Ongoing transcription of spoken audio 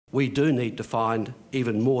We do need to find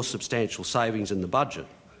even more substantial savings in the budget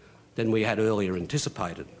than we had earlier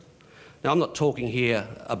anticipated. Now, I'm not talking here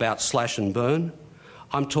about slash and burn.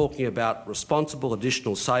 I'm talking about responsible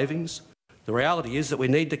additional savings. The reality is that we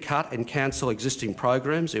need to cut and cancel existing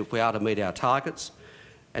programs if we are to meet our targets,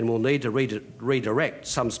 and we'll need to redirect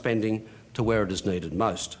some spending to where it is needed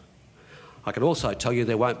most. I can also tell you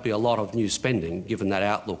there won't be a lot of new spending given that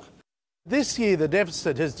outlook. This year the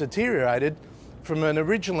deficit has deteriorated from an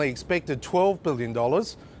originally expected $12 billion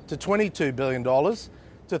to $22 billion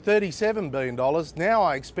to $37 billion. Now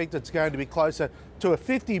I expect it's going to be closer to a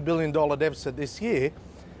 $50 billion deficit this year.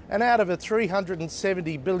 And out of a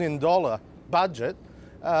 $370 billion budget,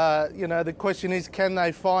 the question is, can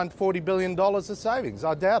they find $40 billion of savings?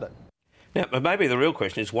 I doubt it. Now, maybe the real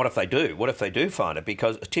question is, what if they do? What if they do find it?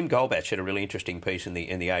 Because Tim Goldbach had a really interesting piece in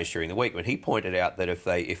the Age during the week when he pointed out that if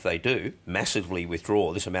they do massively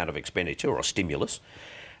withdraw this amount of expenditure or stimulus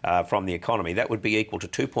from the economy, that would be equal to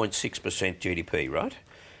 2.6% GDP, right?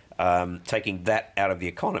 Taking that out of the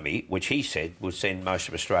economy, which he said would send most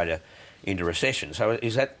of Australia into recession. So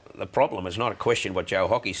is that the problem? It's not a question what Joe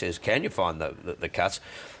Hockey says, can you find the cuts?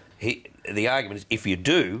 The argument is, if you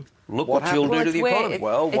do, look what you'll do to the economy.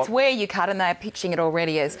 It's where you cut, and they're pitching it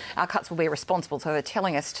already as our cuts will be responsible. So they're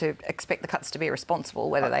telling us to expect the cuts to be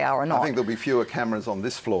responsible, whether they are or not. I think there'll be fewer cameras on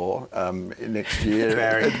this floor next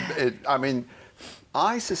year.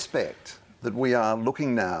 I suspect that we are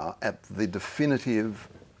looking now at the definitive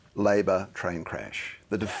Labor train crash.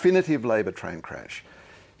 The definitive Labor train crash.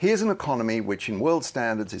 Here's an economy which in world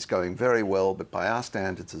standards is going very well, but by our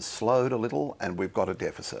standards has slowed a little and we've got a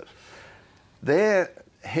deficit. Their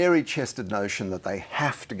hairy-chested notion that they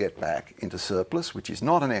have to get back into surplus, which is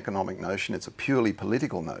not an economic notion, it's a purely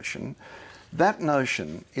political notion, that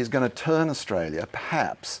notion is going to turn Australia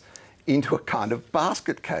perhaps into a kind of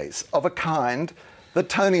basket case of a kind that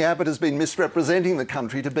Tony Abbott has been misrepresenting the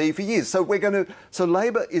country to be for years. So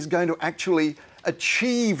Labor is going to actually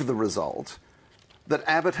achieve the result that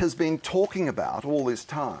Abbott has been talking about all this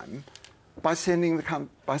time by sending the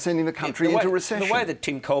country into recession. The way that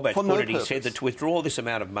Tim Goldbach put it, he said that to withdraw this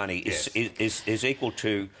amount of money is equal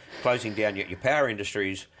to closing down your power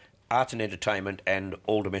industries, arts and entertainment, and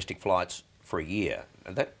all domestic flights for a year.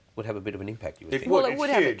 And that would have a bit of an impact, you would think.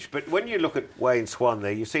 It's huge, but when you look at Wayne Swan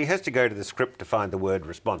there, you see he has to go to the script to find the word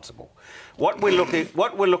responsible. What we're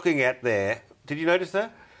looking at there, did you notice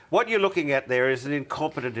that? What you're looking at there is an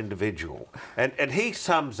incompetent individual, and he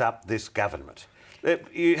sums up this government.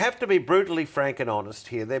 You have to be brutally frank and honest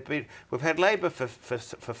here. We've had Labor for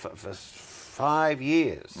 5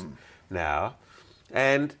 years now,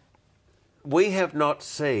 and we have not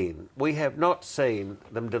seen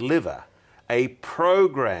them deliver a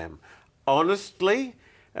program honestly,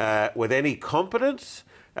 with any competence.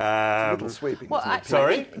 It's a little sweeping.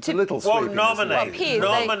 Sorry? It's a little sweeping.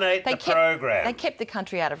 Nominate the program. They kept the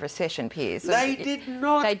country out of recession, Piers. They did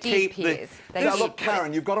not keep Piers. Now, look,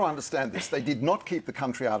 Karen, you've got to understand this. They did not keep the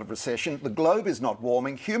country out of recession. The globe is not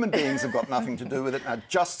warming. Human beings have got nothing to do with it. Now,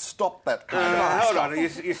 just stop that kind of stuff. Hold on.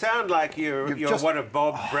 You sound like you're one of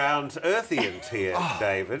Bob Brown's Earthians here,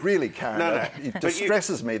 David. Really, Karen? No. It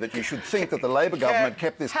distresses me that you should think that the Labor government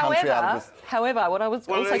kept this country out of... However, what I was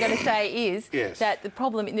also going to say is that the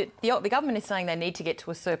problem, the government is saying they need to get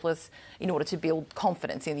to a surplus in order to build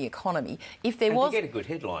confidence in the economy. If there was... to get a good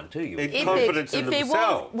headline too. Confidence in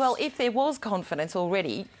themselves. If there was confidence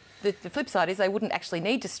already, the flip side is they wouldn't actually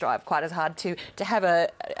need to strive quite as hard to have an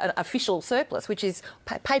official surplus, which is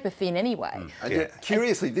paper thin anyway.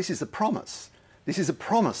 Curiously, this is a promise. This is a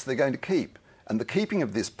promise they're going to keep. And the keeping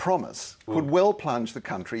of this promise could well plunge the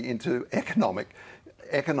country into economic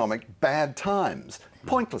bad times,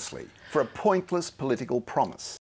 pointlessly, for a pointless political promise.